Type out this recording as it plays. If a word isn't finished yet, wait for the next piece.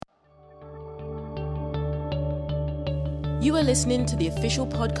You are listening to the official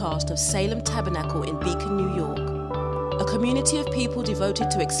podcast of Salem Tabernacle in Beacon, New York, a community of people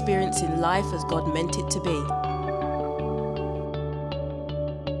devoted to experiencing life as God meant it to be.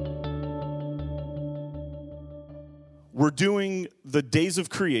 We're doing the days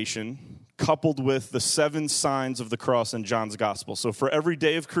of creation coupled with the 7 signs of the cross in John's gospel. So for every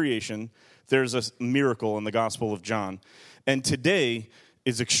day of creation, there's a miracle in the gospel of John. And today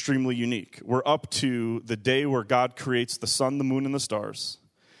is extremely unique. We're up to the day where God creates the sun, the moon, and the stars.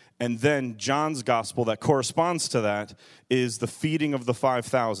 And then John's gospel that corresponds to that is the feeding of the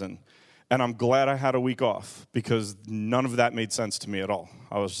 5,000. And I'm glad I had a week off because none of that made sense to me at all.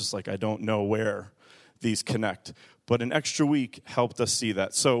 I was just like, I don't know where these connect. But an extra week helped us see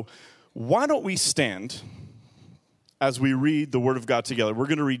that. So why don't we stand as we read the Word of God together? We're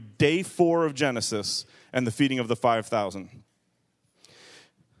going to read day 4 of Genesis and the feeding of the 5,000.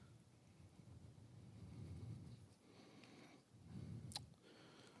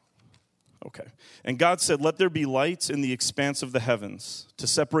 Okay. And God said, "Let there be lights in the expanse of the heavens to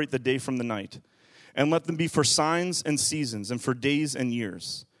separate the day from the night, and let them be for signs and seasons and for days and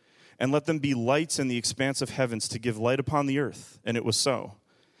years. And let them be lights in the expanse of heavens to give light upon the earth." And it was so.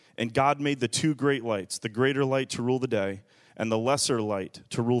 And God made the 2 great lights, the greater light to rule the day, and the lesser light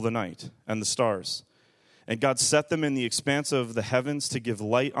to rule the night, and the stars. And God set them in the expanse of the heavens to give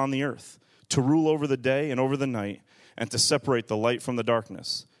light on the earth, to rule over the day and over the night, and to separate the light from the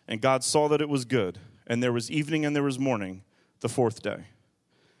darkness. And God saw that it was good, and there was evening and there was morning, the 4th day.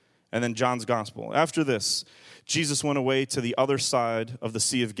 And then John's gospel. After this, Jesus went away to the other side of the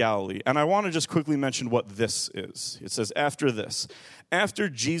Sea of Galilee. And I want to just quickly mention what this is. It says, after this, after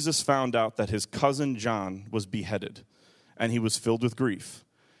Jesus found out that his cousin John was beheaded, and he was filled with grief,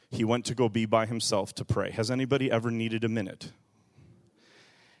 he went to go be by himself to pray. Has anybody ever needed a minute?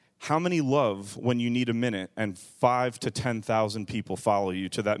 How many love when you need a minute and 5,000 to 10,000 people follow you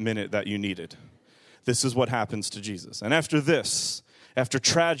to that minute that you needed? This is what happens to Jesus. And after this, after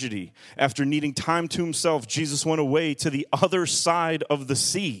tragedy, after needing time to himself, Jesus went away to the other side of the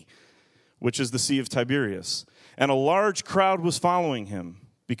sea, which is the Sea of Tiberias. And a large crowd was following him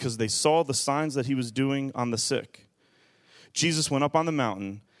because they saw the signs that he was doing on the sick. Jesus went up on the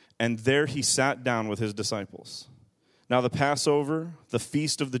mountain, and there he sat down with his disciples. Now the Passover, the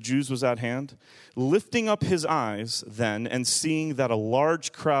feast of the Jews, was at hand. Lifting up his eyes then and seeing that a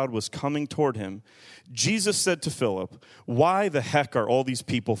large crowd was coming toward him, Jesus said to Philip, "Why the heck are all these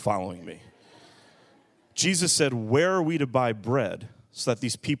people following me?" Jesus said, "Where are we to buy bread so that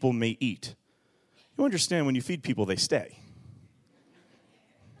these people may eat?" You understand, when you feed people, they stay.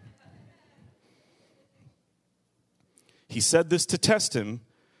 He said this to test him,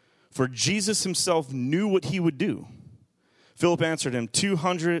 for Jesus himself knew what he would do. Philip answered him,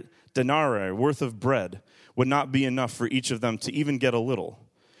 200 denarii worth of bread would not be enough for each of them to even get a little.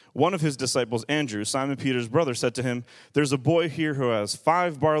 One of his disciples, Andrew, Simon Peter's brother, said to him, "There's a boy here who has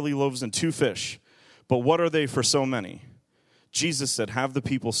 5 barley loaves and 2 fish, but what are they for so many?" Jesus said, "Have the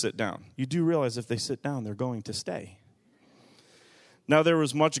people sit down." You do realize if they sit down, they're going to stay. Now there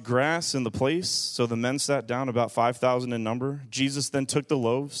was much grass in the place, so the men sat down, about 5,000 in number. Jesus then took the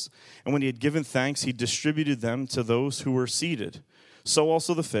loaves, and when he had given thanks, he distributed them to those who were seated. So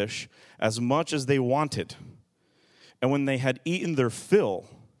also the fish, as much as they wanted. And when they had eaten their fill,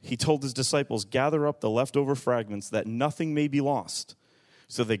 he told his disciples, "Gather up the leftover fragments, that nothing may be lost."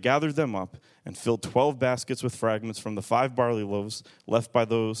 So they gathered them up and filled 12 baskets with fragments from the 5 barley loaves left by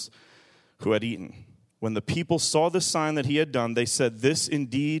those who had eaten. When the people saw the sign that he had done, they said, "This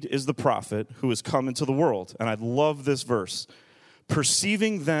indeed is the prophet who has come into the world." And I love this verse.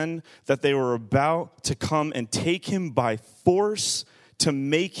 Perceiving then that they were about to come and take him by force to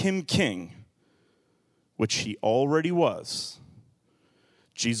make him king, which he already was,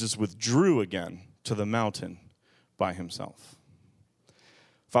 Jesus withdrew again to the mountain by himself.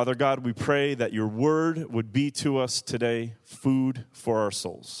 Father God, we pray that your word would be to us today food for our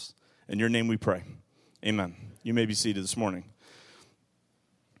souls. In your name we pray. Amen. You may be seated this morning.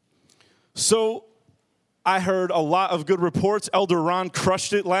 So, I heard a lot of good reports. Elder Ron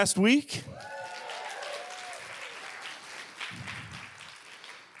crushed it last week.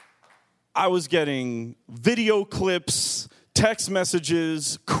 I was getting video clips, text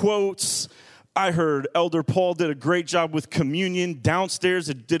messages, quotes. I heard Elder Paul did a great job with communion downstairs.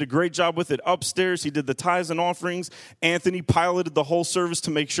 He did a great job with it upstairs. He did the tithes and offerings. Anthony piloted the whole service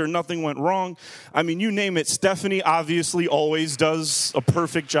to make sure nothing went wrong. I mean, you name it. Stephanie obviously always does a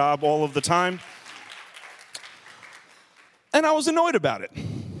perfect job all of the time. And I was annoyed about it.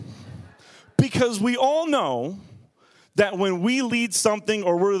 Because we all know that when we lead something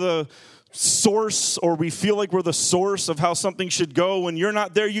or we're the source, or we feel like we're the source of how something should go. When you're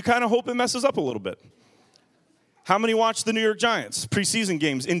not there, you kind of hope it messes up a little bit. How many watch the New York Giants preseason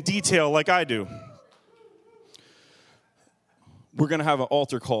games in detail like I do? We're going to have an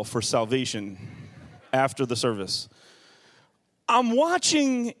altar call for salvation after the service. I'm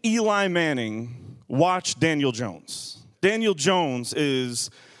watching Eli Manning watch Daniel Jones. Daniel Jones is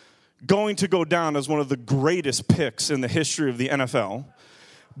going to go down as one of the greatest picks in the history of the NFL.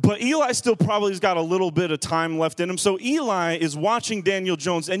 But Eli still probably has got a little bit of time left in him. So Eli is watching Daniel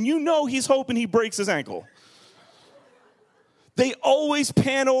Jones, and you know he's hoping he breaks his ankle. They always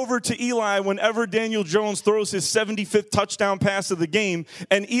pan over to Eli whenever Daniel Jones throws his 75th touchdown pass of the game,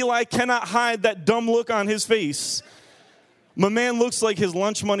 and Eli cannot hide that dumb look on his face. My man looks like his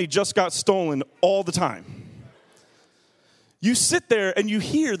lunch money just got stolen all the time. You sit there and you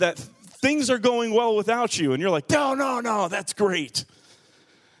hear that things are going well without you, and you're like, no, that's great.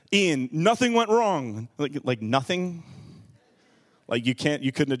 Ian, nothing went wrong. Like nothing? Like you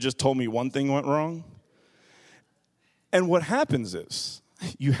couldn't have just told me one thing went wrong? And what happens is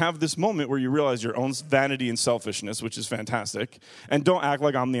you have this moment where you realize your own vanity and selfishness, which is fantastic. And don't act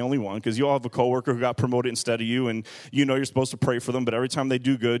like I'm the only one, because you all have a coworker who got promoted instead of you, and you know you're supposed to pray for them, but every time they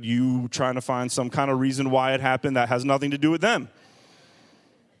do good, you trying to find some kind of reason why it happened that has nothing to do with them.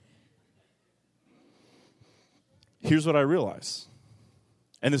 Here's what I realize.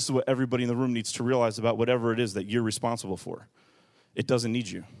 And this is what everybody in the room needs to realize about whatever it is that you're responsible for. It doesn't need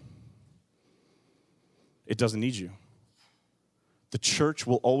you. It doesn't need you. The church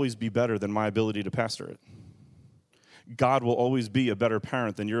will always be better than my ability to pastor it. God will always be a better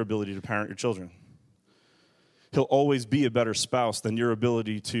parent than your ability to parent your children. He'll always be a better spouse than your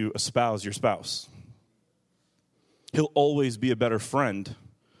ability to espouse your spouse. He'll always be a better friend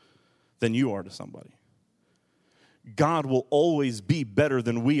than you are to somebody. God will always be better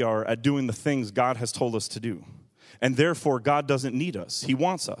than we are at doing the things God has told us to do. And therefore, God doesn't need us. He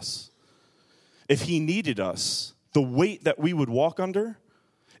wants us. If he needed us, the weight that we would walk under,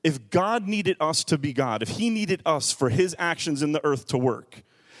 if God needed us to be God, if he needed us for his actions in the earth to work,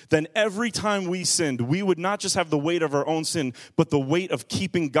 then every time we sinned, we would not just have the weight of our own sin, but the weight of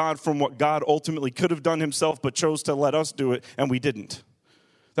keeping God from what God ultimately could have done himself, but chose to let us do it, and we didn't.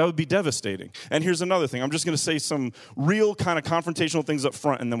 That would be devastating. And here's another thing. I'm just going to say some real kind of confrontational things up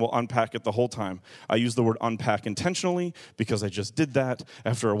front, and then we'll unpack it the whole time. I use the word unpack intentionally because I just did that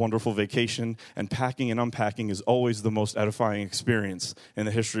after a wonderful vacation, and packing and unpacking is always the most edifying experience in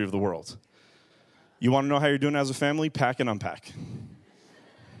the history of the world. You want to know how you're doing as a family? Pack and unpack.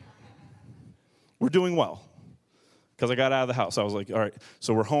 We're doing well. Because I got out of the house. I was like, all right,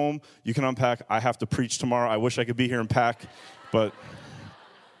 so we're home. You can unpack. I have to preach tomorrow. I wish I could be here and pack, but...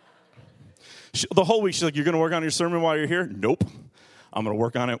 The whole week, she's like, you're going to work on your sermon while you're here? Nope. I'm going to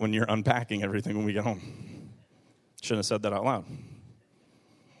work on it when you're unpacking everything when we get home. Shouldn't have said that out loud.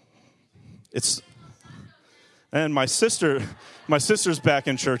 And my sister's back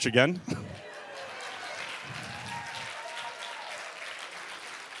in church again.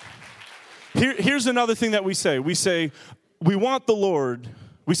 Here's another thing that we say. We say, we want the Lord.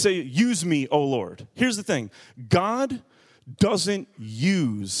 We say, use me, O Lord. Here's the thing. God doesn't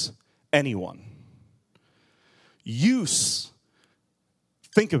use anyone. Use,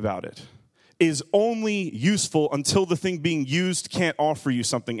 think about it, is only useful until the thing being used can't offer you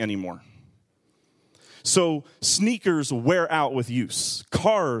something anymore. So sneakers wear out with use.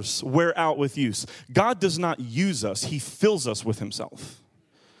 Cars wear out with use. God does not use us. He fills us with himself.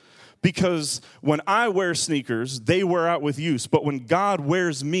 Because when I wear sneakers, they wear out with use. But when God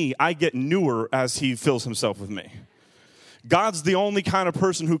wears me, I get newer as he fills himself with me. God's the only kind of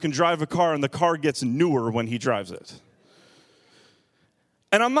person who can drive a car, and the car gets newer when he drives it.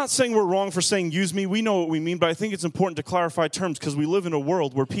 And I'm not saying we're wrong for saying use me. We know what we mean, but I think it's important to clarify terms because we live in a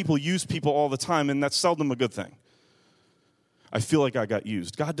world where people use people all the time, and that's seldom a good thing. I feel like I got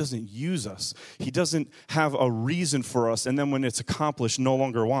used. God doesn't use us. He doesn't have a reason for us, and then when it's accomplished, no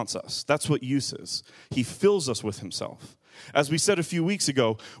longer wants us. That's what use is. He fills us with himself. As we said a few weeks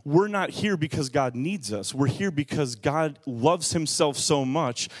ago, we're not here because God needs us. We're here because God loves himself so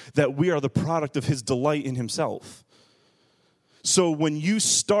much that we are the product of his delight in himself. So when you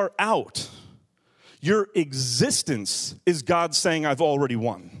start out, your existence is God saying, I've already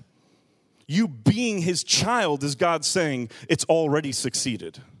won. You being his child is God saying, it's already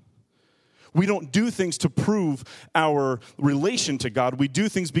succeeded. We don't do things to prove our relation to God. We do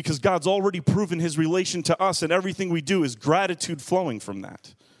things because God's already proven his relation to us, and everything we do is gratitude flowing from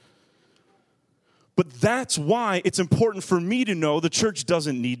that. But that's why it's important for me to know the church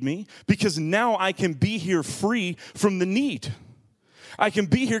doesn't need me, because now I can be here free from the need. I can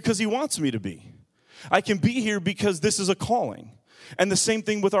be here because he wants me to be. I can be here because this is a calling. And the same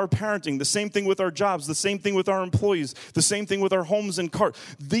thing with our parenting, the same thing with our jobs, the same thing with our employees, the same thing with our homes and cars.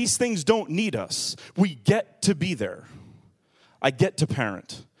 These things don't need us. We get to be there. I get to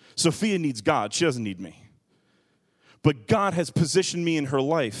parent. Sophia needs God. She doesn't need me. But God has positioned me in her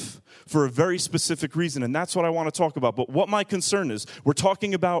life for a very specific reason, and that's what I want to talk about. But what my concern is, we're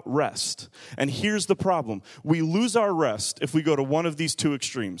talking about rest. And here's the problem. We lose our rest if we go to one of these two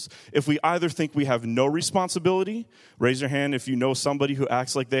extremes. If we either think we have no responsibility, raise your hand if you know somebody who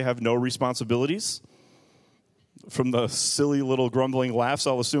acts like they have no responsibilities. From the silly little grumbling laughs,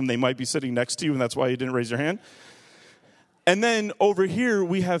 I'll assume they might be sitting next to you, and that's why you didn't raise your hand. And then over here,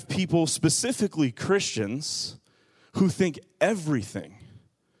 we have people, specifically Christians, who think everything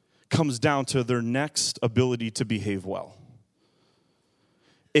comes down to their next ability to behave well.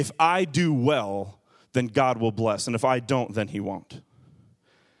 If I do well, then God will bless. And if I don't, then he won't.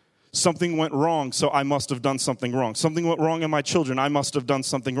 Something went wrong, so I must have done something wrong. Something went wrong in my children, I must have done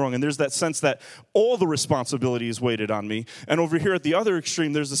something wrong. And there's that sense that all the responsibility is weighted on me. And over here at the other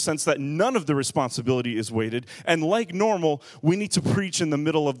extreme, there's a sense that none of the responsibility is weighted. And like normal, we need to preach in the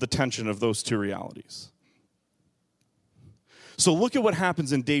middle of the tension of those two realities. So look at what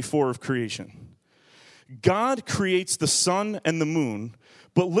happens in day 4 of creation. God creates the sun and the moon,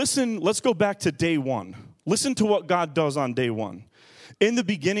 but listen, let's go back to day 1. Listen to what God does on day 1. In the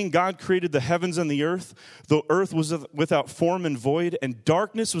beginning, God created the heavens and the earth. The earth was without form and void, and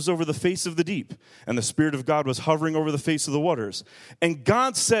darkness was over the face of the deep. And the Spirit of God was hovering over the face of the waters. And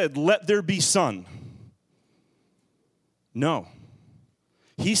God said, "Let there be sun." No.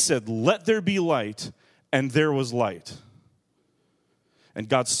 He said, "Let there be light," and there was light. And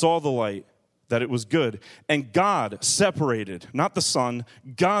God saw the light, that it was good. And God separated, not the sun,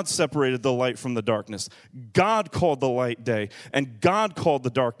 God separated the light from the darkness. God called the light day, and God called the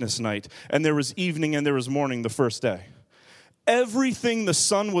darkness night. And there was evening and there was morning the first day. Everything the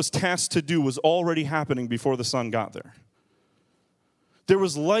sun was tasked to do was already happening before the sun got there. There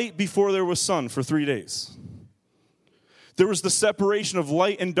was light before there was sun for 3 days. There was the separation of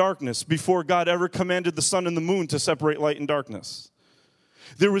light and darkness before God ever commanded the sun and the moon to separate light and darkness.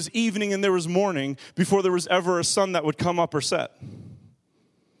 There was evening and there was morning before there was ever a sun that would come up or set.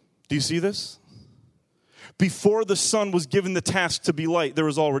 Do you see this? Before the sun was given the task to be light, there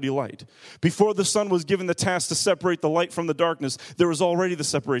was already light. Before the sun was given the task to separate the light from the darkness, there was already the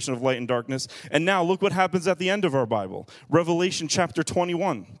separation of light and darkness. And now look what happens at the end of our Bible. Revelation chapter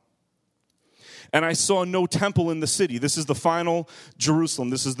 21. And I saw no temple in the city. This is the final Jerusalem.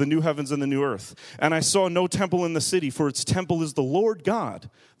 This is the new heavens and the new earth. And I saw no temple in the city, for its temple is the Lord God,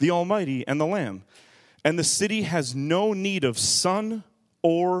 the Almighty, and the Lamb. And the city has no need of sun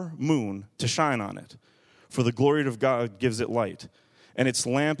or moon to shine on it, for the glory of God gives it light. And its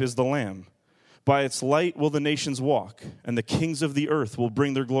lamp is the Lamb. By its light will the nations walk, and the kings of the earth will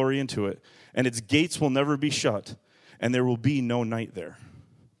bring their glory into it. And its gates will never be shut, and there will be no night there.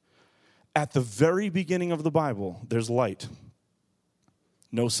 At the very beginning of the Bible, there's light,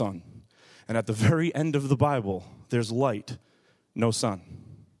 no sun. And at the very end of the Bible, there's light, no sun.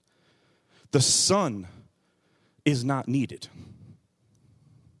 The sun is not needed.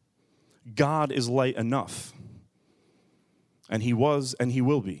 God is light enough. And he was and he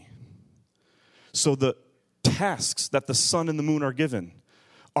will be. So the tasks that the sun and the moon are given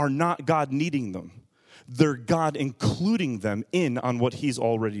are not God needing them. They're God including them in on what he's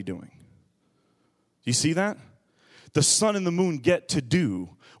already doing. Do you see that? The sun and the moon get to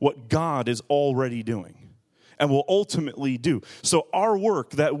do what God is already doing and will ultimately do. So our work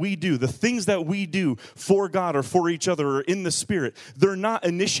that we do, the things that we do for God or for each other or in the Spirit, they're not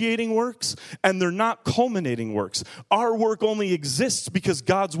initiating works and they're not culminating works. Our work only exists because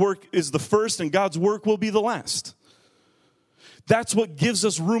God's work is the first and God's work will be the last. That's what gives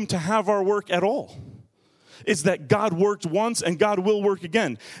us room to have our work at all. Is that God worked once and God will work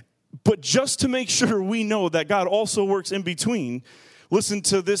again. But just to make sure we know that God also works in between, listen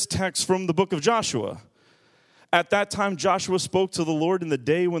to this text from the book of Joshua. At that time, Joshua spoke to the Lord in the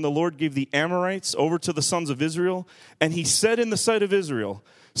day when the Lord gave the Amorites over to the sons of Israel. And he said in the sight of Israel,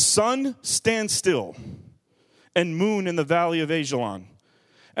 "Sun, stand still, and moon in the valley of Ajalon."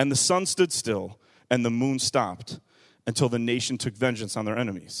 And the sun stood still, and the moon stopped, until the nation took vengeance on their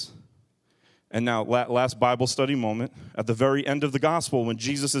enemies. And now, last Bible study moment, at the very end of the gospel, when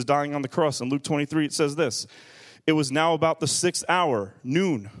Jesus is dying on the cross, in Luke 23, it says this: "It was now about the 6th hour,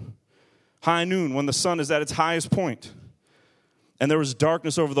 noon, high noon, when the sun is at its highest point. And there was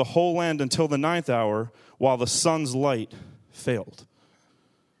darkness over the whole land until the 9th hour, while the sun's light failed."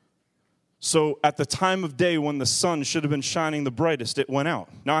 So at the time of day when the sun should have been shining the brightest, it went out.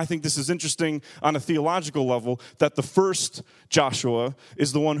 Now, I think this is interesting on a theological level, that the first Joshua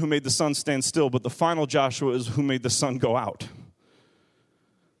is the one who made the sun stand still, but the final Joshua is who made the sun go out.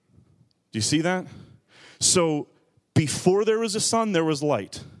 Do you see that? So before there was a sun, there was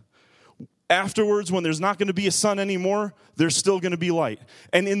light. Afterwards, when there's not going to be a sun anymore, there's still going to be light.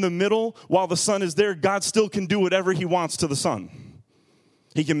 And in the middle, while the sun is there, God still can do whatever he wants to the sun.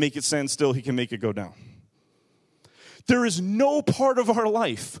 He can make it stand still. He can make it go down. There is no part of our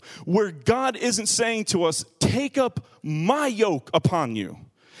life where God isn't saying to us, take up my yoke upon you.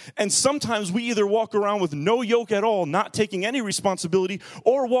 And sometimes we either walk around with no yoke at all, not taking any responsibility,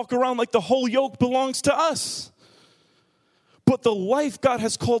 or walk around like the whole yoke belongs to us. But the life God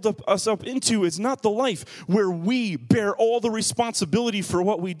has called us up into is not the life where we bear all the responsibility for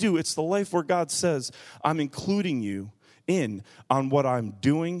what we do. It's the life where God says, I'm including you in on what I'm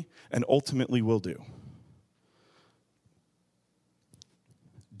doing and ultimately will do.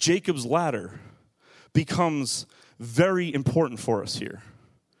 Jacob's ladder becomes very important for us here.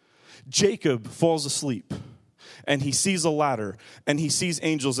 Jacob falls asleep and he sees a ladder and he sees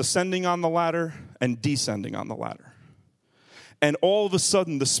angels ascending on the ladder and descending on the ladder. And all of a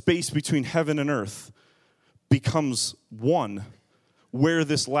sudden the space between heaven and earth becomes one where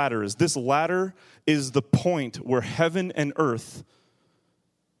this ladder is. This ladder is the point where heaven and earth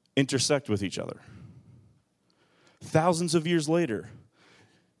intersect with each other. Thousands of years later,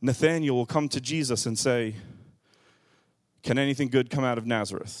 Nathanael will come to Jesus and say, can anything good come out of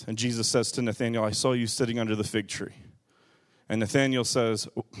Nazareth? And Jesus says to Nathanael, I saw you sitting under the fig tree. And Nathanael says,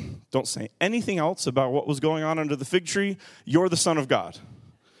 don't say anything else about what was going on under the fig tree. You're the Son of God.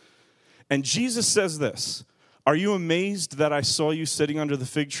 And Jesus says this, are you amazed that I saw you sitting under the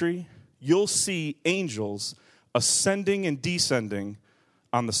fig tree? You'll see angels ascending and descending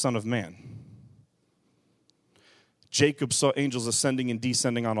on the Son of Man. Jacob saw angels ascending and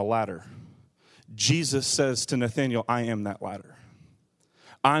descending on a ladder. Jesus says to Nathanael, I am that ladder.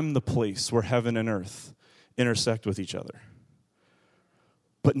 I'm the place where heaven and earth intersect with each other.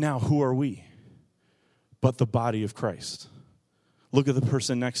 But now, who are we? But the body of Christ. Look at the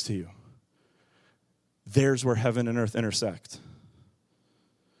person next to you. There's where heaven and earth intersect.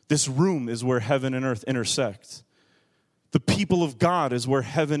 This room is where heaven and earth intersect. The people of God is where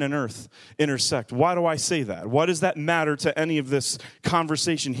heaven and earth intersect. Why do I say that? Why does that matter to any of this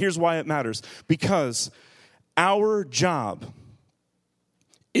conversation? Here's why it matters. Because our job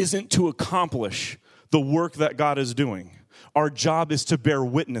isn't to accomplish the work that God is doing. Our job is to bear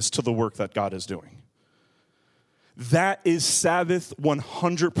witness to the work that God is doing. That is Sabbath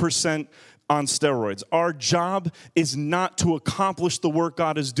 100% on steroids. Our job is not to accomplish the work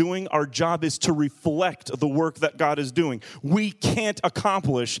God is doing. Our job is to reflect the work that God is doing. We can't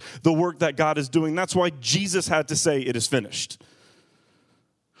accomplish the work that God is doing. That's why Jesus had to say, it is finished.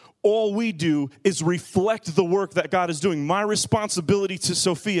 All we do is reflect the work that God is doing. My responsibility to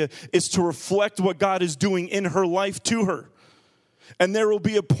Sophia is to reflect what God is doing in her life to her. And there will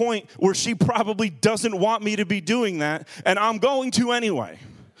be a point where she probably doesn't want me to be doing that, and I'm going to anyway.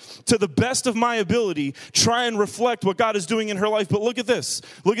 To the best of my ability, try and reflect what God is doing in her life. But look at this.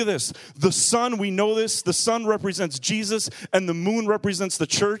 Look at this. The sun, we know this, the sun represents Jesus and the moon represents the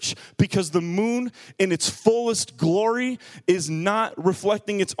church, because the moon in its fullest glory is not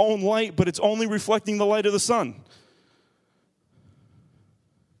reflecting its own light, but it's only reflecting the light of the sun.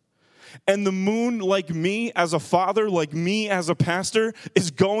 And the moon, like me as a father, like me as a pastor, is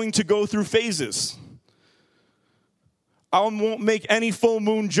going to go through phases. I won't make any full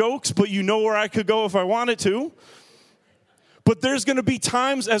moon jokes, but you know where I could go if I wanted to. But there's going to be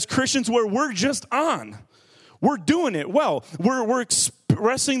times as Christians where we're just on. We're doing it well. We're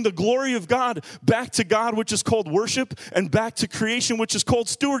expressing the glory of God back to God, which is called worship, and back to creation, which is called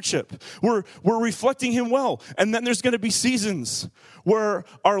stewardship. We're reflecting him well. And then there's going to be seasons where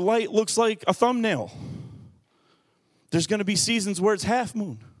our light looks like a thumbnail. There's going to be seasons where it's half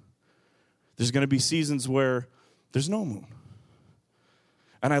moon. There's going to be seasons where there's no moon.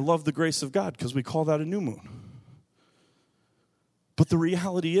 And I love the grace of God because we call that a new moon. But the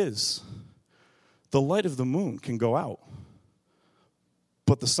reality is, the light of the moon can go out,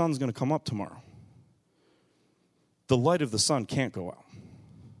 but the sun's going to come up tomorrow. The light of the sun can't go out.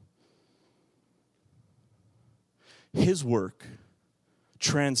 His work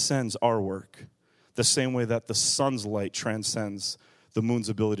transcends our work the same way that the sun's light transcends the moon's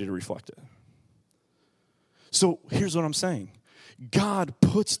ability to reflect it. So here's what I'm saying. God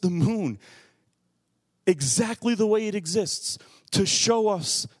puts the moon exactly the way it exists, to show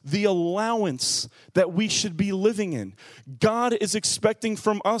us the allowance that we should be living in. God is expecting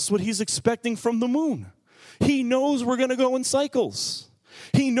from us what he's expecting from the moon. He knows we're going to go in cycles.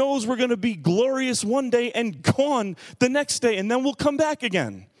 He knows we're going to be glorious one day and gone the next day, and then we'll come back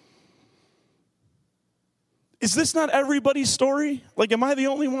again. Is this not everybody's story? Like, am I the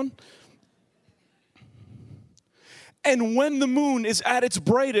only one? And when the moon is at its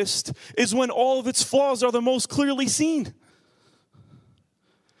brightest is when all of its flaws are the most clearly seen.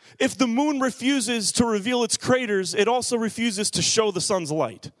 If the moon refuses to reveal its craters, it also refuses to show the sun's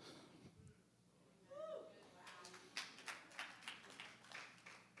light.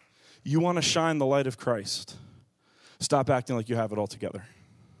 You want to shine the light of Christ. Stop acting like you have it all together.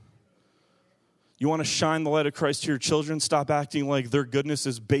 You want to shine the light of Christ to your children? Stop acting like their goodness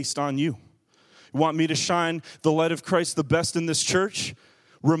is based on you. You want me to shine the light of Christ the best in this church?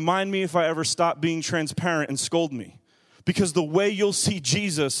 Remind me if I ever stop being transparent and scold me. Because the way you'll see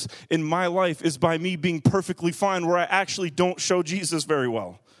Jesus in my life is by me being perfectly fine where I actually don't show Jesus very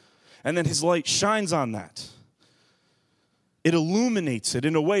well. And then his light shines on that. It illuminates it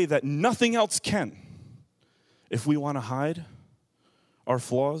in a way that nothing else can. If we want to hide our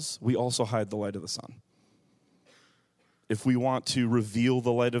flaws, we also hide the light of the sun. If we want to reveal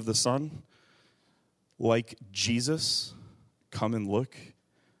the light of the sun, like Jesus, come and look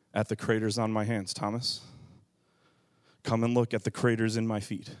at the craters on my hands, Thomas. Come and look at the craters in my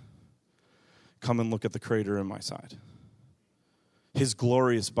feet. Come and look at the crater in my side. His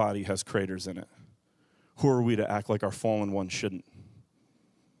glorious body has craters in it. Who are we to act like our fallen one shouldn't?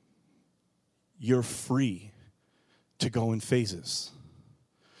 You're free to go in phases.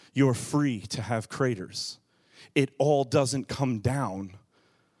 You're free to have craters. It all doesn't come down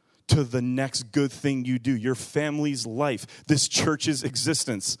to the next good thing you do. Your family's life, this church's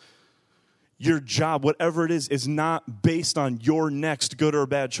existence, your job, whatever it is not based on your next good or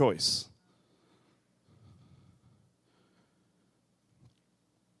bad choice.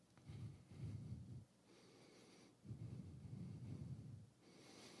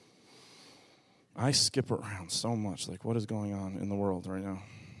 I skip around so much. Like, what is going on in the world right now?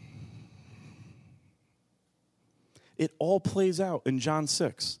 It all plays out in John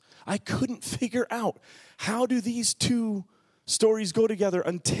 6. I couldn't figure out how do these two stories go together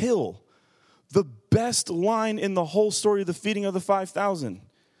until the best line in the whole story of the feeding of the 5,000.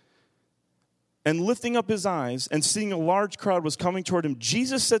 And lifting up his eyes and seeing a large crowd was coming toward him,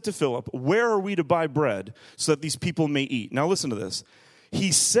 Jesus said to Philip, "Where are we to buy bread so that these people may eat?" Now listen to this.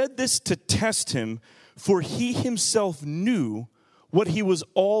 He said this to test him, for he himself knew what he was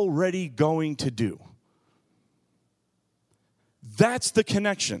already going to do. That's the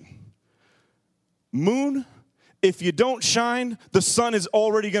connection. Moon, if you don't shine, the sun is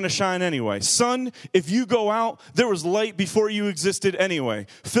already going to shine anyway. Sun, if you go out, there was light before you existed anyway.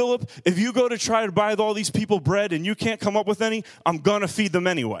 Philip, if you go to try to buy all these people bread and you can't come up with any, I'm going to feed them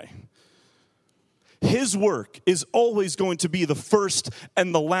anyway. His work is always going to be the first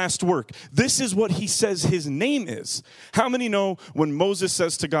and the last work. This is what he says his name is. How many know when Moses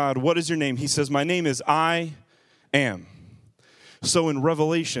says to God, "What is your name?" He says, "My name is I am." So in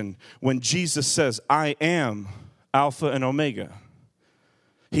Revelation, when Jesus says, "I am Alpha and Omega,"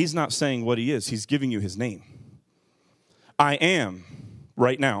 he's not saying what he is. He's giving you his name. I am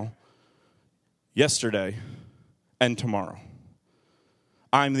right now, yesterday, and tomorrow.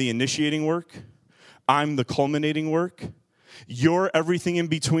 I'm the initiating work. I'm the culminating work. You're everything in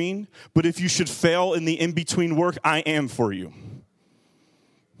between. But if you should fail in the in-between work, I am for you.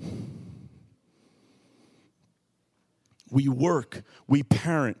 We work, we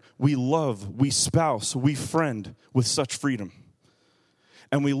parent, we love, we spouse, we friend with such freedom.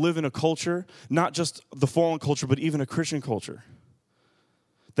 And we live in a culture, not just the fallen culture, but even a Christian culture,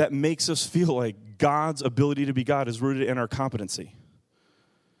 that makes us feel like God's ability to be God is rooted in our competency.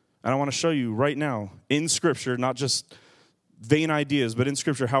 And I want to show you right now in Scripture, not just vain ideas, but in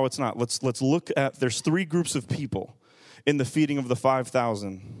Scripture how it's not. Let's look at, there's three groups of people in the feeding of the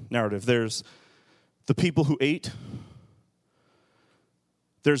 5,000 narrative. There's the people who ate.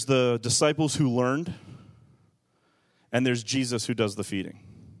 There's the disciples who learned. And there's Jesus who does the feeding.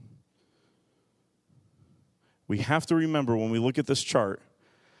 We have to remember when we look at this chart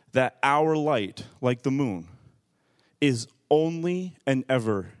that our light, like the moon, is only and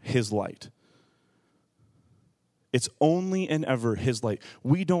ever his light. It's only and ever his light.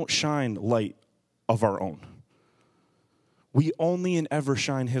 We don't shine light of our own. We only and ever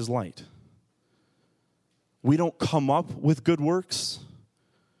shine his light. We don't come up with good works,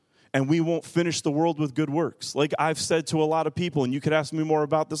 and we won't finish the world with good works. Like I've said to a lot of people, and you could ask me more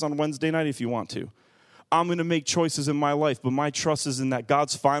about this on Wednesday night if you want to. I'm going to make choices in my life, but my trust is in that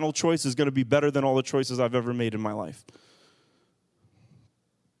God's final choice is going to be better than all the choices I've ever made in my life.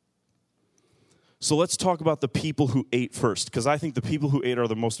 So let's talk about the people who ate first, because I think the people who ate are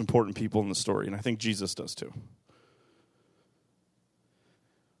the most important people in the story, and I think Jesus does too.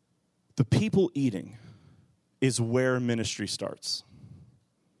 The people eating is where ministry starts.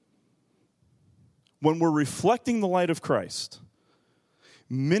 When we're reflecting the light of Christ,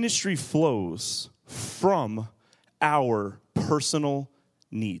 ministry flows from our personal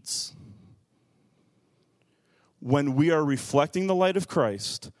needs. When we are reflecting the light of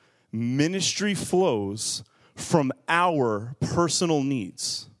Christ, ministry flows from our personal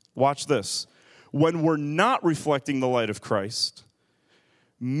needs. Watch this. When we're not reflecting the light of Christ,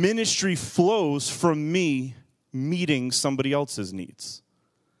 ministry flows from me meeting somebody else's needs.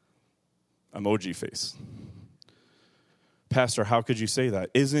 Emoji face. Pastor, how could you say that?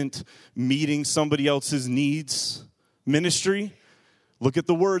 Isn't meeting somebody else's needs ministry? Look at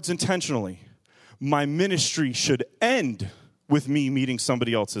the words intentionally. My ministry should end with me meeting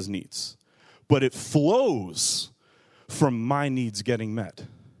somebody else's needs, but it flows from my needs getting met.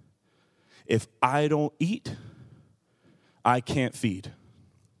 If I don't eat, I can't feed.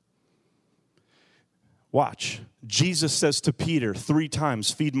 Watch. Jesus says to Peter 3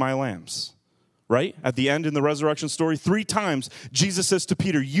 times, feed my lambs. Right? At the end in the resurrection story, 3 times, Jesus says to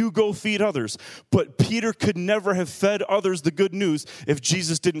Peter, you go feed others. But Peter could never have fed others the good news if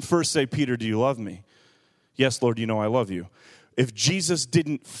Jesus didn't first say, Peter, do you love me? Yes, Lord, you know I love you. If Jesus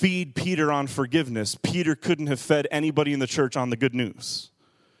didn't feed Peter on forgiveness, Peter couldn't have fed anybody in the church on the good news.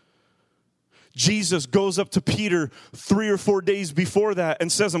 Jesus goes up to Peter 3 or 4 days before that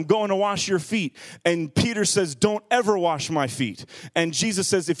and says, I'm going to wash your feet. And Peter says, don't ever wash my feet. And Jesus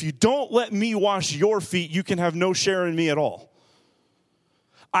says, if you don't let me wash your feet, you can have no share in me at all.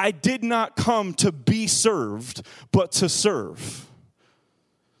 I did not come to be served, but to serve.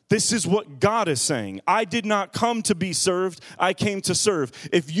 This is what God is saying. I did not come to be served. I came to serve.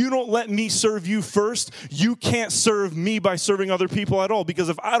 If you don't let me serve you first, you can't serve me by serving other people at all. Because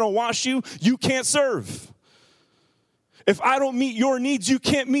if I don't wash you, you can't serve. If I don't meet your needs, you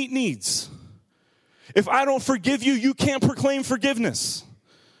can't meet needs. If I don't forgive you, you can't proclaim forgiveness.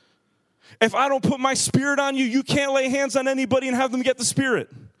 If I don't put my spirit on you, you can't lay hands on anybody and have them get the spirit.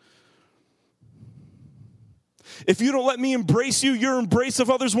 If you don't let me embrace you, your embrace of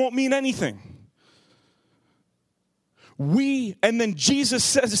others won't mean anything. And then Jesus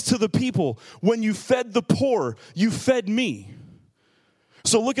says to the people, when you fed the poor, you fed me.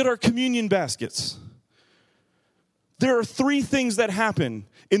 So look at our communion baskets. There are 3 things that happen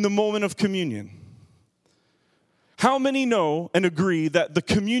in the moment of communion. How many know and agree that the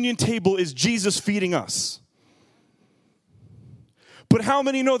communion table is Jesus feeding us? But how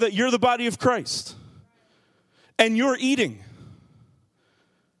many know that you're the body of Christ? And you're eating.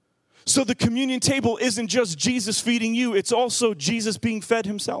 So the communion table isn't just Jesus feeding you, it's also Jesus being fed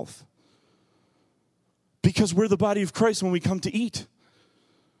himself. Because we're the body of Christ when we come to eat.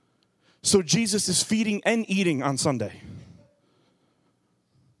 So Jesus is feeding and eating on Sunday.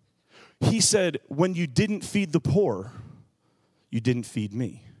 He said, when you didn't feed the poor, you didn't feed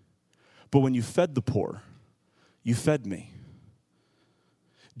me. But when you fed the poor, you fed me.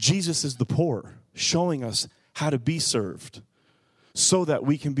 Jesus is the poor, showing us how to be served so that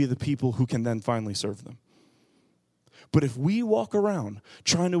we can be the people who can then finally serve them. But if we walk around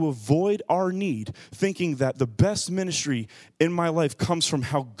trying to avoid our need, thinking that the best ministry in my life comes from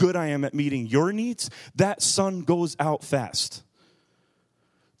how good I am at meeting your needs, that sun goes out fast.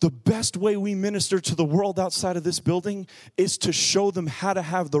 The best way we minister to the world outside of this building is to show them how to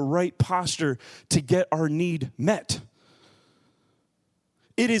have the right posture to get our need met.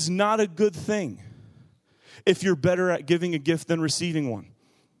 It is not a good thing if you're better at giving a gift than receiving one.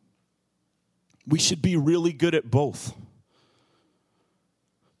 We should be really good at both.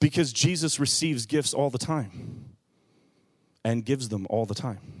 Because Jesus receives gifts all the time and gives them all the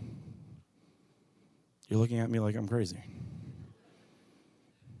time. You're looking at me like I'm crazy.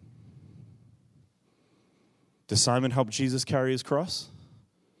 Does Simon help Jesus carry his cross?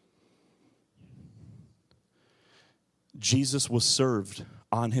 Jesus was served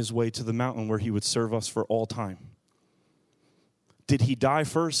on his way to the mountain where he would serve us for all time. Did he die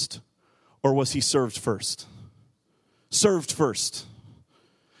first, or was he served first? Served first.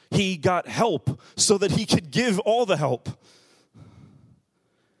 He got help so that he could give all the help.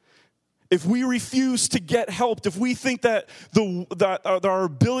 If we refuse to get help, if we think that our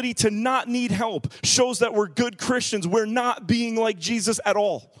ability to not need help shows that we're good Christians, we're not being like Jesus at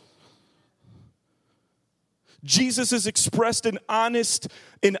all. Jesus is expressed in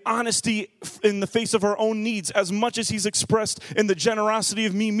honesty in the face of our own needs as much as he's expressed in the generosity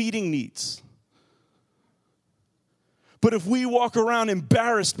of me meeting needs. But if we walk around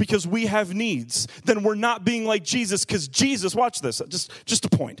embarrassed because we have needs, then we're not being like Jesus, because Jesus, watch this, just a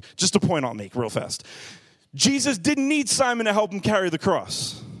point I'll make real fast. Jesus didn't need Simon to help him carry the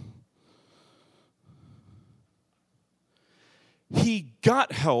cross. He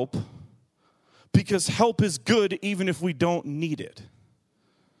got help because help is good even if we don't need it.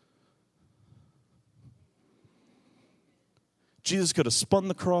 Jesus could have spun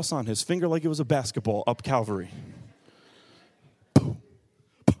the cross on his finger like it was a basketball up Calvary.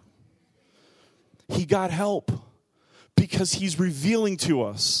 He got help because he's revealing to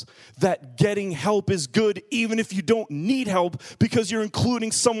us that getting help is good even if you don't need help, because you're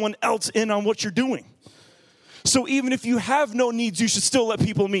including someone else in on what you're doing. So even if you have no needs, you should still let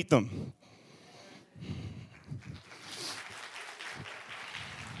people meet them.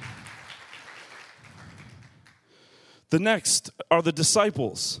 The next are the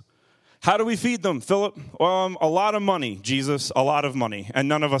disciples. How do we feed them, Philip? A lot of money, Jesus, a lot of money, and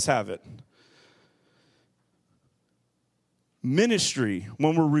none of us have it. Ministry,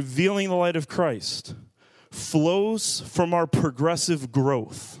 when we're revealing the light of Christ, flows from our progressive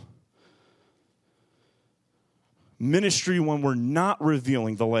growth. Ministry, when we're not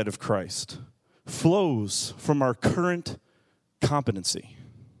revealing the light of Christ, flows from our current competency.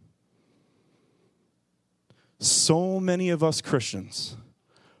 So many of us Christians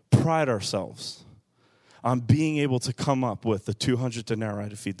pride ourselves on being able to come up with the 200 denarii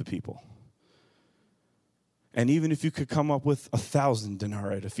to feed the people. And even if you could come up with 1,000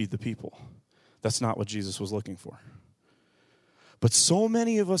 denarii to feed the people, that's not what Jesus was looking for. But so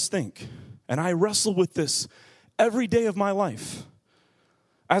many of us think, and I wrestle with this every day of my life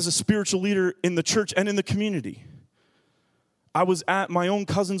as a spiritual leader in the church and in the community. I was at my own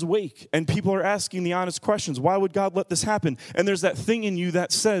cousin's wake, and people are asking the honest questions. Why would God let this happen? And there's that thing in you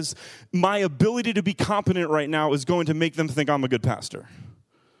that says, my ability to be competent right now is going to make them think I'm a good pastor.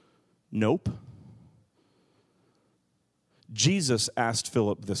 Nope. Jesus asked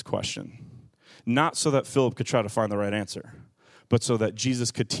Philip this question, not so that Philip could try to find the right answer, but so that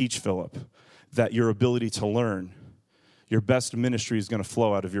Jesus could teach Philip that your ability to learn, your best ministry is going to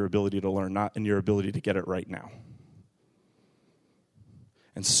flow out of your ability to learn, not in your ability to get it right now.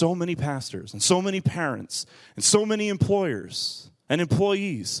 And so many pastors and so many parents and so many employers and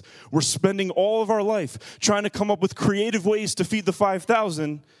employees, we're spending all of our life trying to come up with creative ways to feed the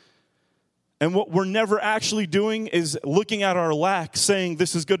 5,000. And what we're never actually doing is looking at our lack, saying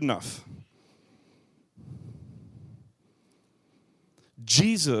this is good enough.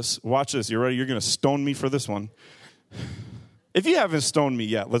 Jesus, watch this. You ready? You're going to stone me for this one. If you haven't stoned me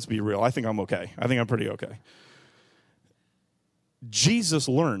yet, let's be real. I think I'm okay. I think I'm pretty okay. Jesus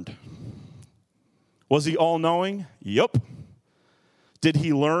learned. Was he all-knowing? Yup. Did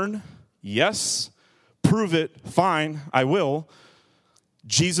he learn? Yes. Prove it? Fine, I will.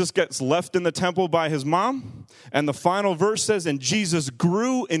 Jesus gets left in the temple by his mom, and the final verse says, and Jesus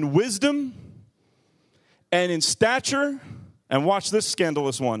grew in wisdom and in stature, and watch this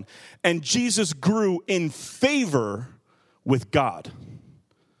scandalous one, and Jesus grew in favor with God.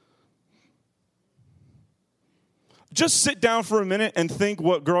 Just sit down for a minute and think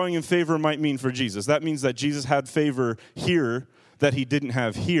what growing in favor might mean for Jesus. That means that Jesus had favor here that he didn't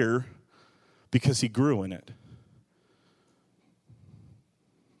have here because he grew in it.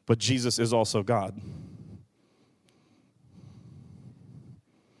 But Jesus is also God.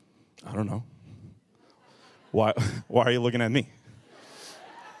 I don't know. Why are you looking at me?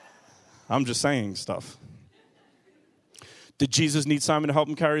 I'm just saying stuff. Did Jesus need Simon to help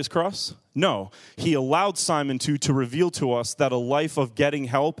him carry his cross? No. He allowed Simon to reveal to us that a life of getting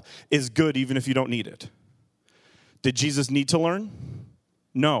help is good even if you don't need it. Did Jesus need to learn?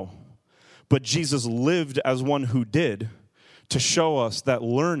 No. But Jesus lived as one who did, to show us that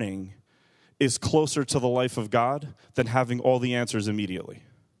learning is closer to the life of God than having all the answers immediately.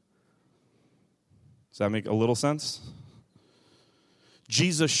 Does that make a little sense?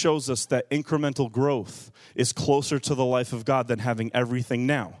 Jesus shows us that incremental growth is closer to the life of God than having everything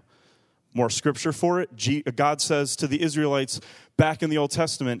now. More scripture for it. God says to the Israelites back in the Old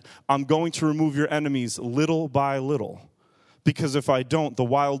Testament, I'm going to remove your enemies little by little, because if I don't, the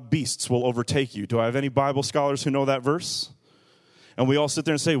wild beasts will overtake you. Do I have any Bible scholars who know that verse? And we all sit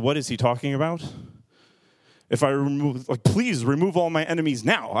there and say, what is he talking about? If I remove, please remove all my enemies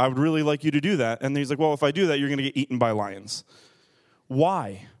now. I would really like you to do that. And he's like, well, if I do that, you're going to get eaten by lions.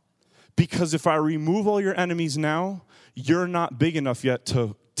 Why? Because if I remove all your enemies now, you're not big enough yet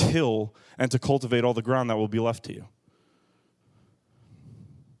to till and to cultivate all the ground that will be left to you.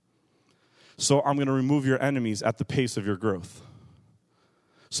 So I'm going to remove your enemies at the pace of your growth,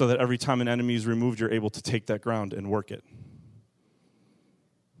 so that every time an enemy is removed, you're able to take that ground and work it.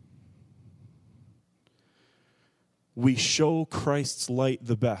 We show Christ's light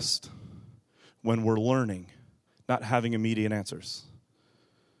the best when we're learning, not having immediate answers.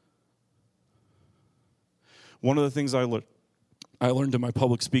 One of the things I learned in my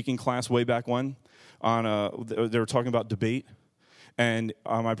public speaking class way back when, they were talking about debate, and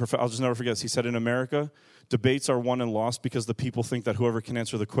my I'll just never forget this. He said, in America, debates are won and lost because the people think that whoever can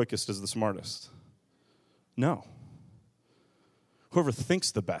answer the quickest is the smartest. No. Whoever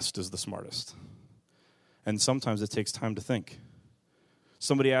thinks the best is the smartest. And sometimes it takes time to think.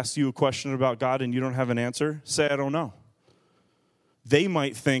 Somebody asks you a question about God and you don't have an answer, say, I don't know. They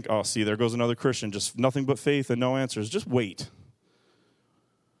might think, oh, see, there goes another Christian, just nothing but faith and no answers. Just wait.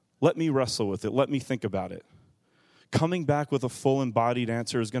 Let me wrestle with it. Let me think about it. Coming back with a full embodied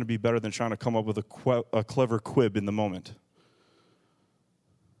answer is going to be better than trying to come up with a clever quib in the moment.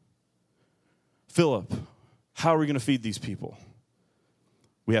 Philip, how are we going to feed these people?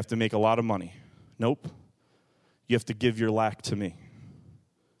 We have to make a lot of money. Nope. You have to give your lack to me.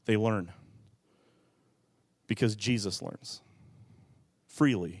 They learn. Because Jesus learns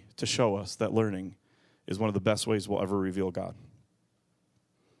freely to show us that learning is one of the best ways we'll ever reveal God.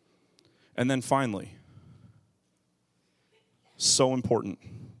 And then finally, so important,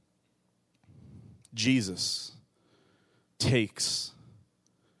 Jesus takes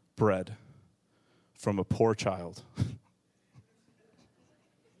bread from a poor child.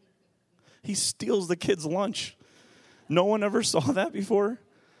 He steals the kid's lunch. No one ever saw that before.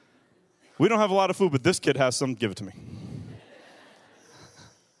 We don't have a lot of food, but this kid has some. Give it to me.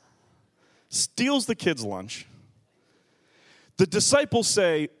 Steals the kid's lunch. The disciples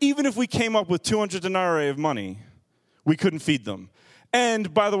say, even if we came up with 200 denarii of money, we couldn't feed them.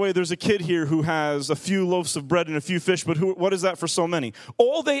 And by the way, there's a kid here who has a few loaves of bread and a few fish, but what is that for so many?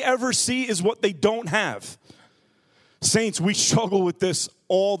 All they ever see is what they don't have. Saints, we struggle with this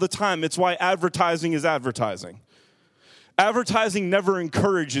all the time. It's why advertising is advertising. Advertising never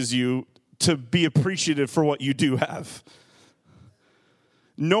encourages you to be appreciative for what you do have.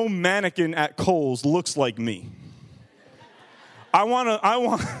 No mannequin at Kohl's looks like me. I want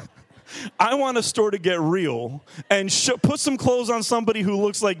a store to get real and put some clothes on somebody who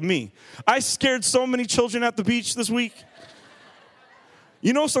looks like me. I scared so many children at the beach this week.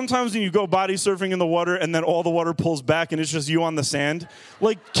 You know, sometimes when you go body surfing in the water and then all the water pulls back and it's just you on the sand,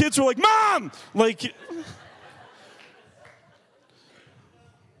 like kids are like, Mom! Like,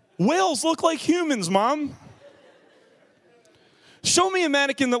 whales look like humans, Mom. Show me a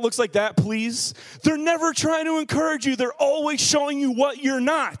mannequin that looks like that, please. They're never trying to encourage you. They're always showing you what you're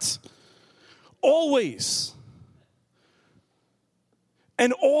not. Always.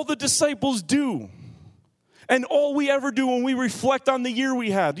 And all the disciples do. And all we ever do when we reflect on the year we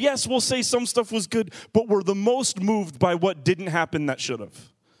had. Yes, we'll say some stuff was good, but we're the most moved by what didn't happen that should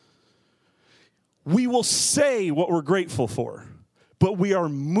have. We will say what we're grateful for, but we are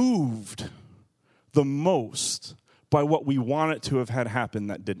moved the most by what we want it to have had happen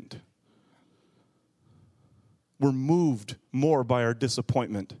that didn't. We're moved more by our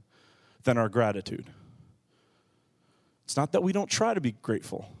disappointment than our gratitude. It's not that we don't try to be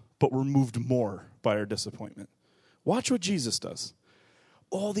grateful, but we're moved more by our disappointment. Watch what Jesus does.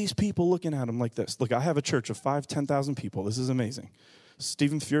 All these people looking at him like this. Look, I have a church of 10,000 people. This is amazing.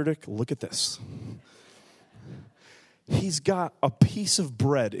 Stephen Furtick, look at this. He's got a piece of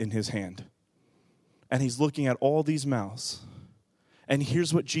bread in his hand, and he's looking at all these mouths. And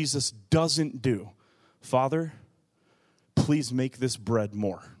here's what Jesus doesn't do. Father, please make this bread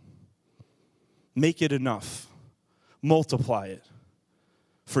more. Make it enough. Multiply it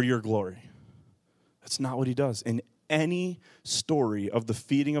for your glory. That's not what he does. In any story of the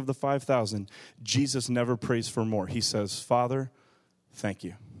feeding of the 5,000, Jesus never prays for more. He says, Father, thank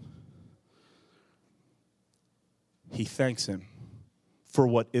you. He thanks him for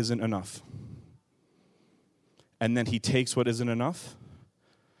what isn't enough. And then he takes what isn't enough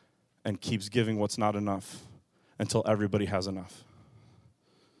and keeps giving what's not enough until everybody has enough.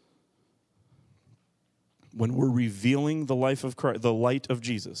 When we're revealing the life of Christ, the light of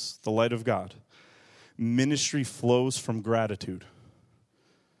Jesus, the light of God, ministry flows from gratitude.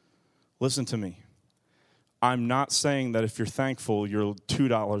 Listen to me. I'm not saying that if you're thankful, your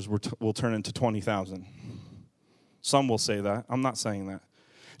 $2 will turn into 20,000. Some will say that. I'm not saying that.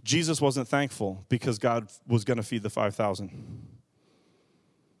 Jesus wasn't thankful because God was going to feed the 5,000.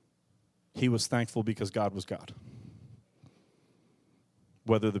 He was thankful because God was God.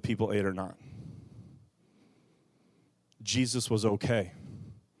 whether the people ate or not. Jesus was okay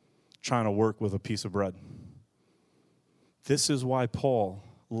trying to work with a piece of bread. This is why Paul,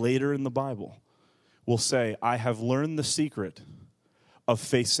 later in the Bible, will say, I have learned the secret of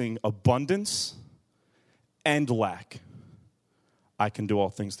facing abundance and lack. I can do all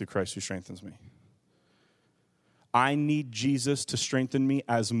things through Christ who strengthens me. I need Jesus to strengthen me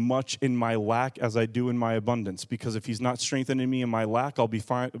as much in my lack as I do in my abundance. Because if he's not strengthening me in my lack, I'll be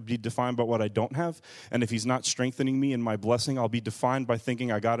defined by what I don't have. And if he's not strengthening me in my blessing, I'll be defined by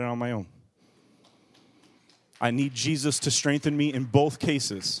thinking I got it on my own. I need Jesus to strengthen me in both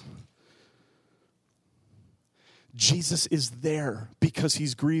cases. Jesus is there because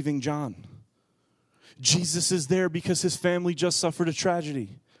he's grieving John. Jesus is there because his family just suffered a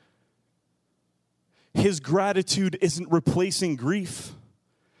tragedy. His gratitude isn't replacing grief.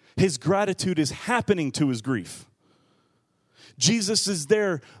 His gratitude is happening to his grief. Jesus is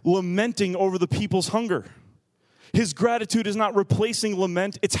there lamenting over the people's hunger. His gratitude is not replacing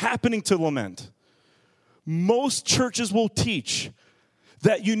lament, it's happening to lament. Most churches will teach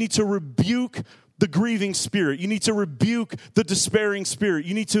that you need to rebuke the grieving spirit. You need to rebuke the despairing spirit.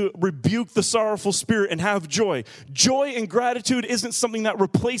 You need to rebuke the sorrowful spirit and have joy. Joy and gratitude isn't something that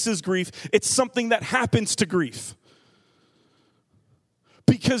replaces grief. It's something that happens to grief.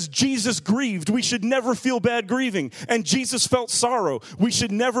 Because Jesus grieved, we should never feel bad grieving. And Jesus felt sorrow. We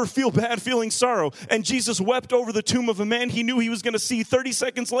should never feel bad feeling sorrow. And Jesus wept over the tomb of a man he knew he was going to see 30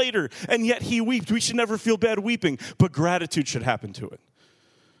 seconds later. And yet he wept. We should never feel bad weeping. But gratitude should happen to it.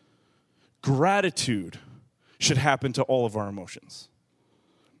 Gratitude should happen to all of our emotions.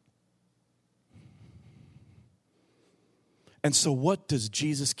 And so what does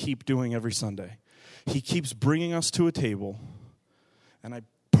Jesus keep doing every Sunday? He keeps bringing us to a table, and I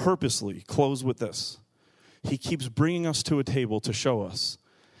purposely close with this. He keeps bringing us to a table to show us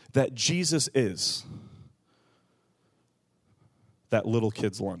that Jesus is that little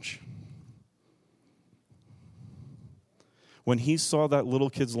kid's lunch. When he saw that little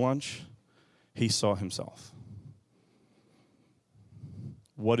kid's lunch, he saw himself.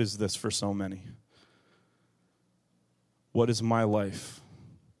 What is this for so many? What is my life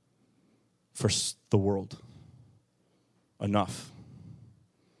for the world? Enough.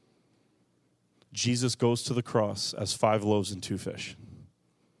 Jesus goes to the cross as 5 loaves and 2 fish.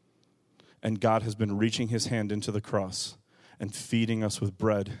 And God has been reaching his hand into the cross and feeding us with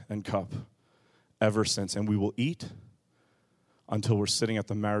bread and cup ever since. And we will eat until we're sitting at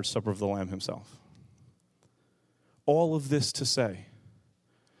the marriage supper of the Lamb himself. All of this to say,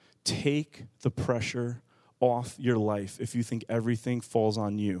 take the pressure off your life if you think everything falls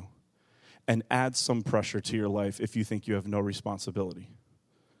on you, and add some pressure to your life if you think you have no responsibility.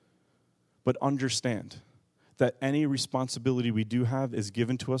 But understand that any responsibility we do have is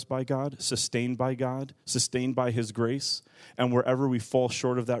given to us by God, sustained by his grace, and wherever we fall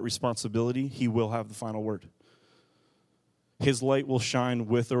short of that responsibility, he will have the final word. His light will shine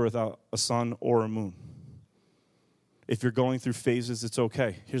with or without a sun or a moon. If you're going through phases, it's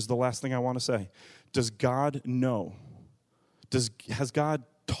okay. Here's the last thing I want to say. Does God know? Has God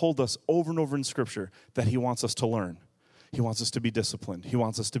told us over and over in Scripture that he wants us to learn? He wants us to be disciplined. He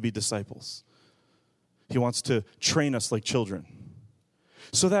wants us to be disciples. He wants to train us like children.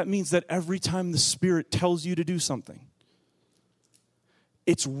 So that means that every time the Spirit tells you to do something,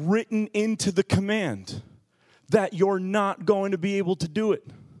 it's written into the command that you're not going to be able to do it.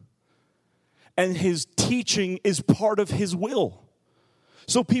 And his teaching is part of his will.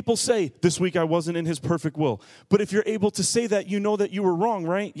 So people say, this week I wasn't in his perfect will. But if you're able to say that, you know that you were wrong,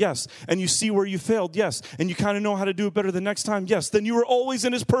 right? Yes. And you see where you failed, yes. And you kind of know how to do it better the next time, yes. Then you were always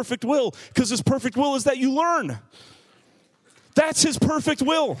in his perfect will, because his perfect will is that you learn. That's his perfect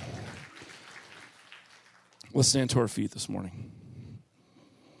will. Let's stand to our feet this morning.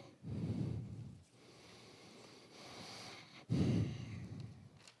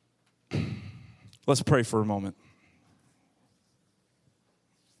 Let's pray for a moment.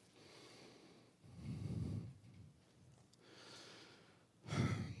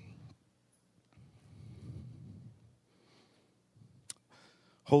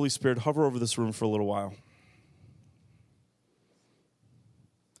 Holy Spirit, hover over this room for a little while.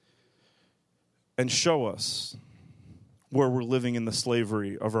 And show us where we're living in the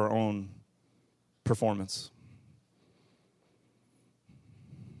slavery of our own performance.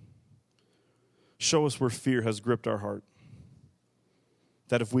 Show us where fear has gripped our heart.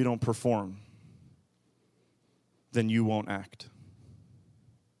 That if we don't perform, then you won't act.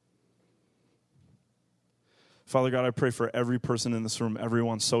 Father God, I pray for every person in this room,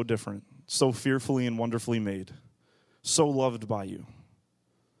 everyone so different, so fearfully and wonderfully made, so loved by you.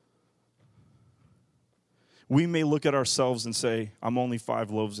 we may look at ourselves and say, I'm only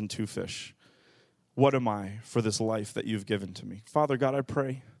 5 loaves and 2 fish. What am I for this life that you've given to me? Father God, I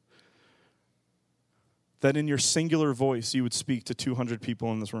pray that in your singular voice you would speak to 200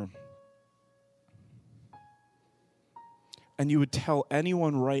 people in this room. And you would tell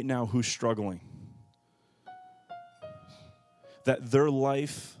anyone right now who's struggling that their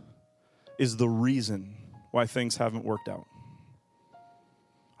life is the reason why things haven't worked out.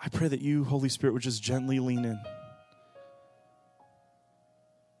 I pray that you, Holy Spirit, would just gently lean in.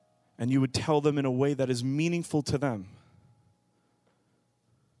 And you would tell them in a way that is meaningful to them.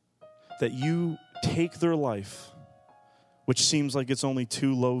 That you take their life, which seems like it's only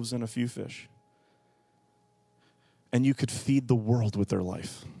 2 loaves and a few fish, and you could feed the world with their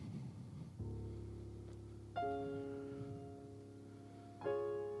life.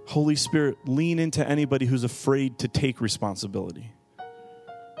 Holy Spirit, lean into anybody who's afraid to take responsibility.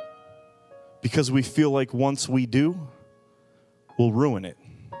 Because we feel like once we do, we'll ruin it.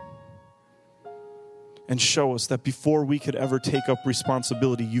 And show us that before we could ever take up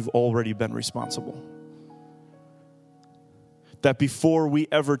responsibility, you've already been responsible. That before we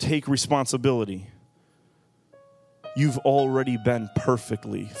ever take responsibility, you've already been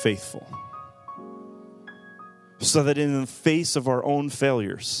perfectly faithful. So that in the face of our own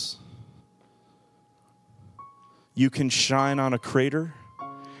failures, you can shine on a crater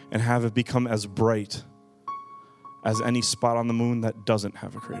and have it become as bright as any spot on the moon that doesn't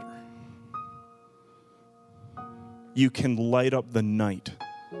have a crater. You can light up the night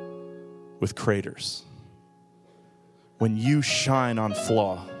with craters. When you shine on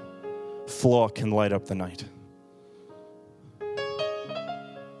flaw, flaw can light up the night.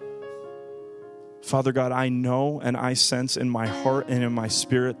 Father God, I know and I sense in my heart and in my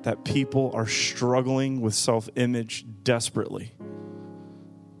spirit that people are struggling with self-image desperately.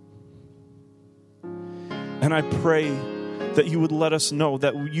 And I pray that you would let us know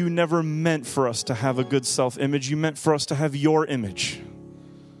that you never meant for us to have a good self-image. You meant for us to have your image.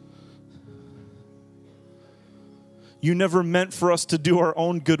 You never meant for us to do our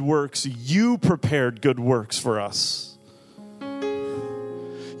own good works. You prepared good works for us.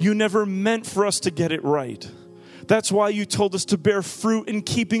 You never meant for us to get it right. That's why you told us to bear fruit in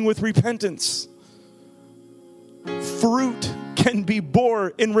keeping with repentance. Fruit can be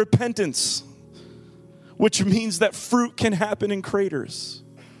borne in repentance, which means that fruit can happen in craters.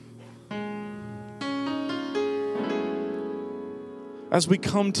 As we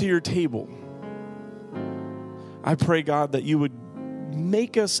come to your table, I pray, God, that you would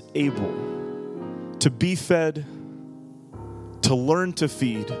make us able to be fed, to learn to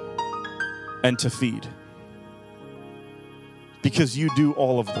feed, and to feed. Because you do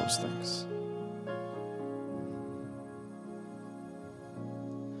all of those things.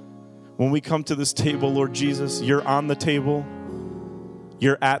 When we come to this table, Lord Jesus, you're on the table,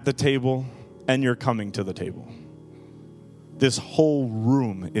 you're at the table, and you're coming to the table. This whole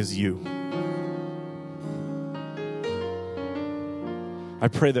room is you. I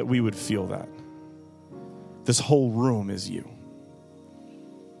pray that we would feel that. This whole room is you.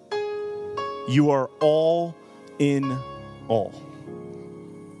 You are all in all.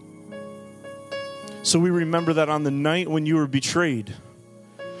 So we remember that on the night when you were betrayed,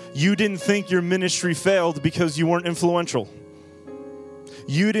 you didn't think your ministry failed because you weren't influential.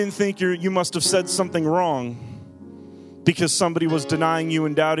 You didn't think you must have said something wrong because somebody was denying you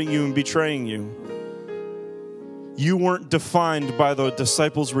and doubting you and betraying you. You weren't defined by the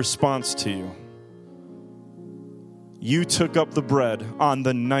disciples' response to you. You took up the bread on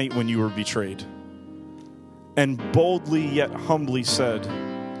the night when you were betrayed and boldly yet humbly said,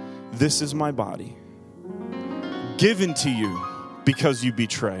 "This is my body, given to you because you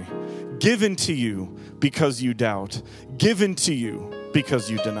betray, given to you because you doubt, given to you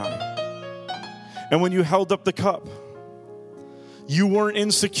because you deny." And when you held up the cup, you weren't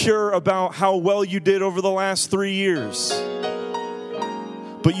insecure about how well you did over the last 3 years.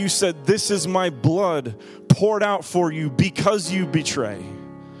 But you said, "This is my blood poured out for you because you betray,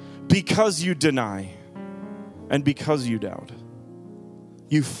 because you deny, and because you doubt."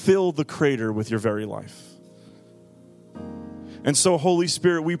 You fill the crater with your very life. And so, Holy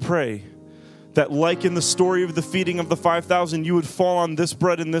Spirit, we pray that like in the story of the feeding of the 5,000, you would fall on this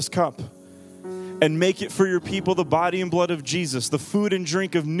bread and this cup and make it for your people the body and blood of Jesus, the food and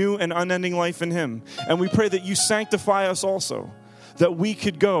drink of new and unending life in him. And we pray that you sanctify us also, that we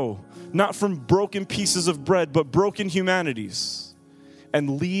could go not from broken pieces of bread, but broken humanities,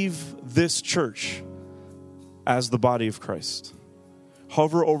 and leave this church as the body of Christ.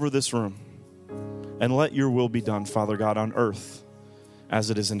 Hover over this room and let your will be done, Father God, on earth as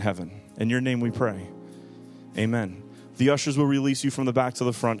it is in heaven. In your name we pray. Amen. The ushers will release you from the back to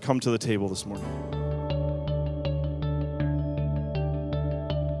the front. Come to the table this morning.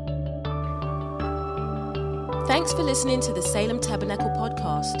 Thanks for listening to the Salem Tabernacle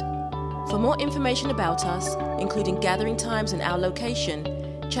podcast. For more information about us, including gathering times and our location,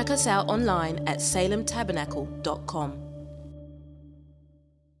 check us out online at salemtabernacle.com.